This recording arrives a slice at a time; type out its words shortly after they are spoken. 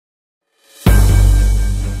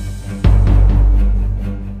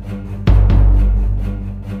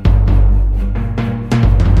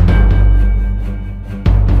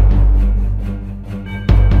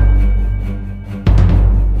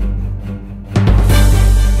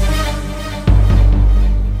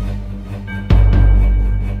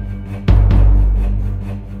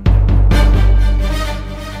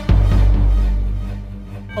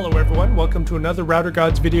to another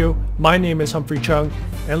RouterGods video. My name is Humphrey Cheung,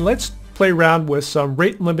 and let's play around with some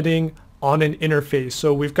rate limiting on an interface.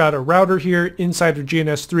 So we've got a router here inside of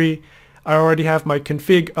GNS3. I already have my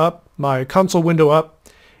config up, my console window up,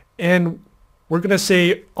 and we're going to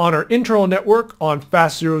say on our internal network on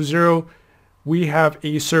fast00, we have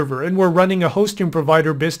a server, and we're running a hosting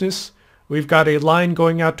provider business. We've got a line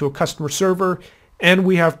going out to a customer server, and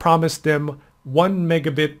we have promised them 1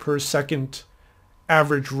 megabit per second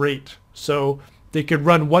average rate. So they could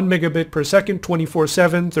run 1 megabit per second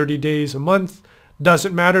 24/7, 30 days a month.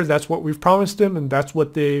 Doesn't matter. That's what we've promised them, and that's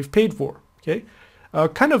what they've paid for. Okay,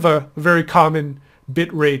 kind of a very common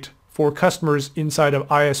bit rate for customers inside of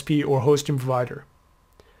ISP or hosting provider.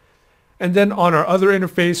 And then on our other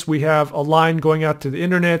interface, we have a line going out to the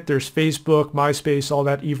internet. There's Facebook, MySpace, all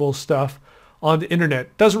that evil stuff on the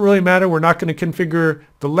internet. Doesn't really matter. We're not going to configure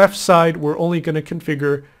the left side. We're only going to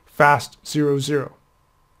configure fast00.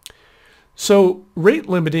 So rate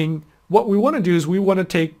limiting, what we want to do is we want to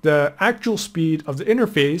take the actual speed of the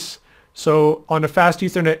interface. So on a fast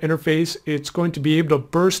Ethernet interface, it's going to be able to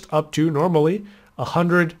burst up to normally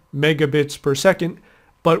 100 megabits per second.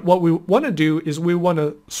 But what we want to do is we want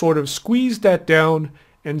to sort of squeeze that down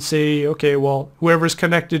and say, okay, well, whoever's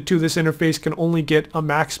connected to this interface can only get a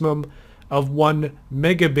maximum of 1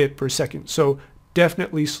 megabit per second. So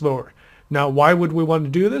definitely slower. Now, why would we want to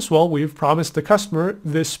do this? Well, we've promised the customer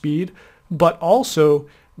this speed, but also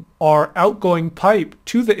our outgoing pipe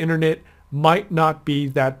to the internet might not be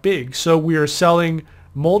that big. So we are selling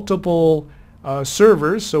multiple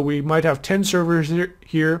servers. So we might have 10 servers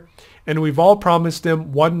here, and we've all promised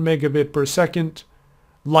them 1 megabit per second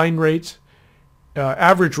line rate,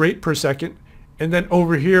 average rate per second. And then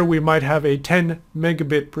over here, we might have a 10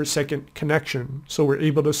 megabit per second connection. So we're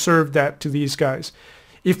able to serve that to these guys.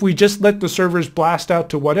 If we just let the servers blast out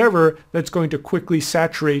to whatever, that's going to quickly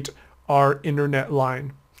saturate our internet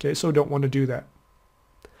line. Okay, so we don't want to do that.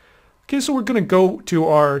 Okay, so we're going to go to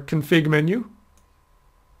our config menu.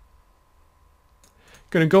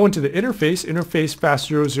 Going to go into the interface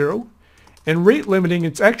fast00, and rate limiting.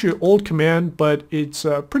 It's actually an old command, but it's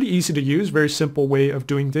pretty easy to use. Very simple way of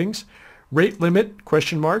doing things. Rate limit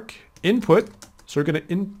question mark input. So we're going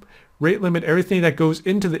to rate limit everything that goes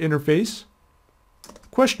into the interface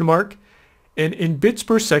question mark, and in bits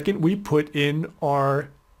per second we put in our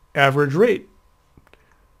average rate.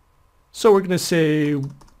 So we're going to say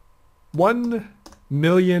 1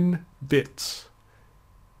 million bits.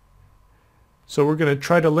 So we're going to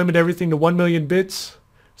try to limit everything to 1 million bits.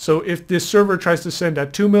 So if this server tries to send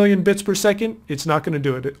at 2 million bits per second, it's not going to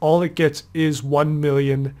do it. All it gets is 1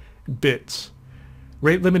 million bits.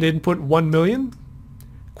 Rate limit input 1 million.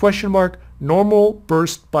 Question mark normal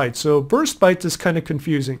burst bytes. So burst bytes is kind of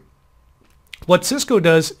confusing. What Cisco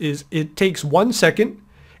does is it takes 1 second,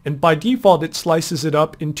 and by default it slices it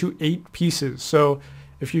up into 8 pieces. So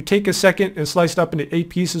if you take a second and slice it up into 8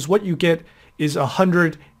 pieces, what you get is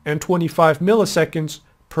 125 milliseconds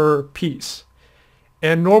per piece.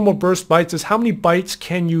 And normal burst bytes is how many bytes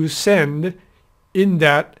can you send in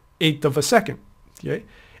that 1/8 of a second. Okay?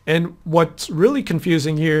 And what's really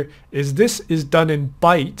confusing here is this is done in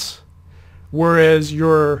bytes, whereas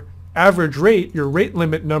your average rate, your rate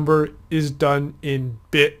limit number, is done in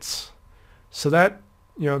bits. So that,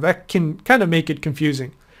 that can kind of make it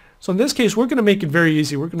confusing. So in this case, we're going to make it very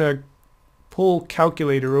easy. We're going to pull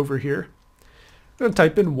calculator over here. I'm going to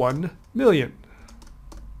type in 1 million.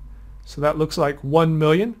 So that looks like 1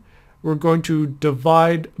 million. We're going to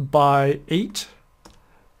divide by 8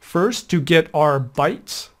 first to get our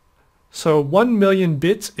bytes. So 1 million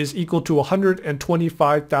bits is equal to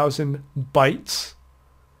 125,000 bytes.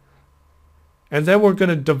 And then we're going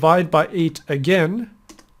to divide by 8 again.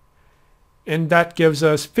 And that gives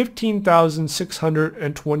us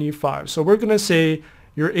 15,625. So we're going to say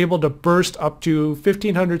you're able to burst up to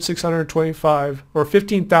 15,625 or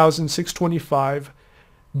 15,625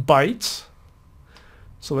 bytes.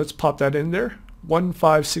 So let's pop that in there.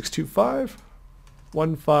 15625,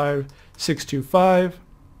 15625,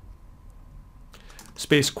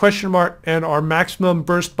 space question mark, and our maximum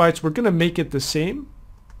burst bytes, we're going to make it the same.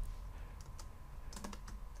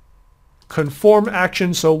 Conform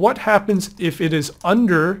action. So what happens if it is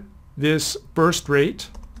under this burst rate?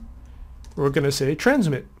 We're going to say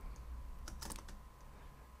transmit.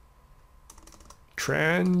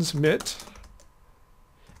 Transmit.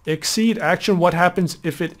 Exceed action. What happens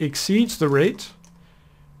if it exceeds the rate?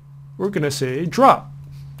 We're going to say drop.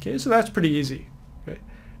 Okay, so that's pretty easy. Okay.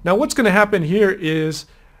 Now what's going to happen here is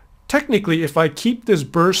technically if I keep this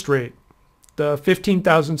burst rate, the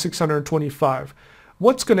 15,625,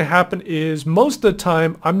 what's going to happen is most of the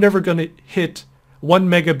time I'm never going to hit 1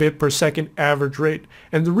 megabit per second average rate.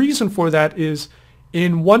 And the reason for that is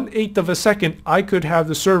in 1/8 of a second, I could have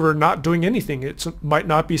the server not doing anything. It might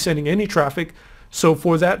not be sending any traffic. So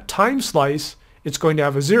for that time slice, it's going to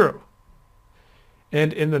have a 0.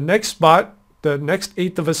 And in the next spot, the next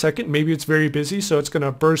 1/8 of a second, maybe it's very busy, so it's going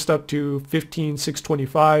to burst up to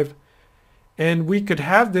 15,625. And we could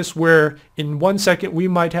have this where in 1 second we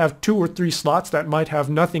might have 2 or 3 slots that might have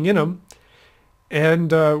nothing in them.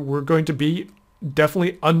 And we're going to be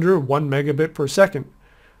definitely under 1 megabit per second.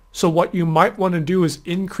 So what you might want to do is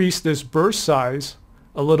increase this burst size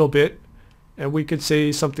a little bit. And we could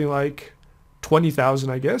say something like 20,000,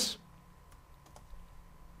 I guess.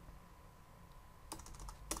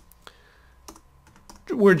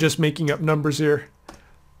 We're just making up numbers here.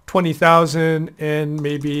 20,000 and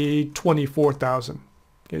maybe 24,000.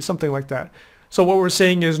 Okay, something like that. So what we're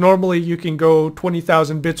saying is normally you can go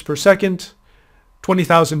 20,000 bits per second,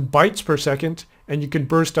 20,000 bytes per second, and you can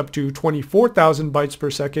burst up to 24,000 bytes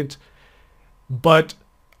per second. But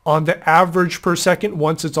on the average per second,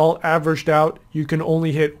 once it's all averaged out, you can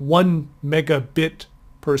only hit 1 megabit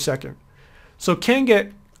per second. So it can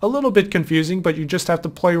get a little bit confusing, but you just have to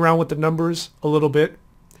play around with the numbers a little bit.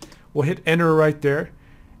 We'll hit enter right there,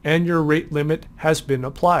 and your rate limit has been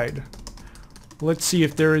applied. Let's see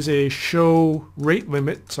if there is a show rate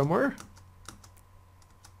limit somewhere.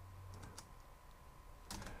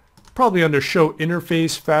 Probably under show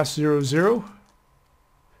interface fast 00.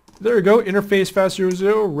 There we go, interface fast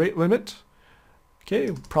 00 rate limit. Okay,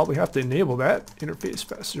 we'll probably have to enable that. Interface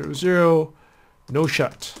fast 00, no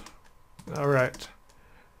shut. All right.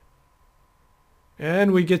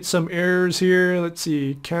 And we get some errors here. Let's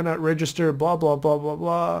see, cannot register, blah, blah, blah, blah,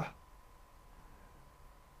 blah.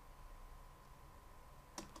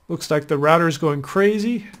 Looks like the router is going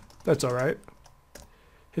crazy. That's all right.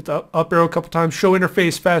 Hit the up arrow a couple times. Show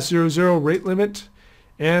interface fast 00 rate limit.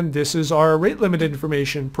 And this is our rate limit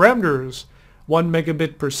information. Parameters, 1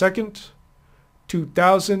 megabit per second,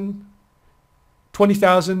 2,000,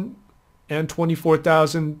 20,000, and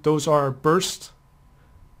 24,000. Those are bursts.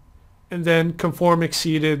 And then conform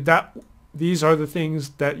exceeded. These are the things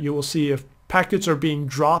that you will see if packets are being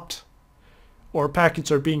dropped or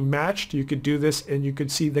packets are being matched. You could do this and you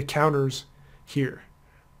could see the counters here.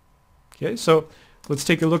 Okay, so let's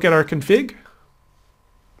take a look at our config.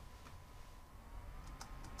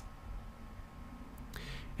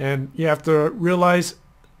 And you have to realize,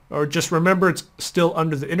 or just remember, it's still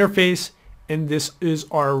under the interface, and this is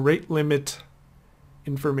our rate limit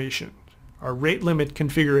information, our rate limit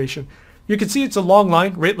configuration. You can see it's a long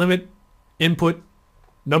line, rate limit, input,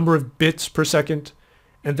 number of bits per second,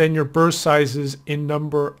 and then your burst sizes in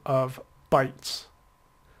number of bytes.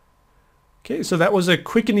 Okay, so that was a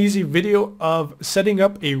quick and easy video of setting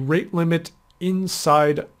up a rate limit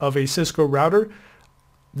inside of a Cisco router.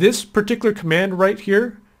 This particular command right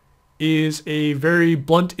here is a very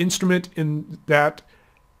blunt instrument in that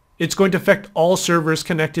it's going to affect all servers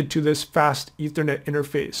connected to this fast Ethernet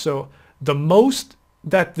interface. So the most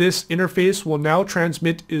that this interface will now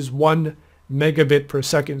transmit is 1 megabit per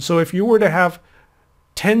second. So if you were to have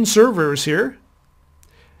 10 servers here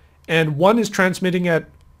and one is transmitting at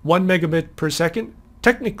 1 megabit per second,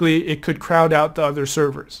 technically it could crowd out the other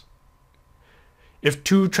servers. If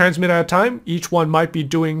 2 transmit at a time, each one might be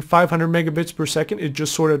doing 500 megabits per second. It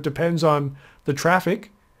just sort of depends on the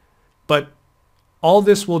traffic. But all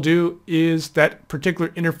this will do is that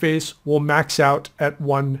particular interface will max out at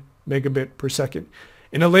 1 megabit per second.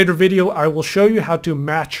 In a later video, I will show you how to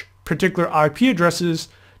match particular IP addresses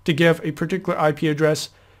to give a particular IP address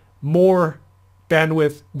more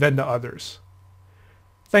bandwidth than the others.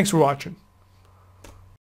 Thanks for watching.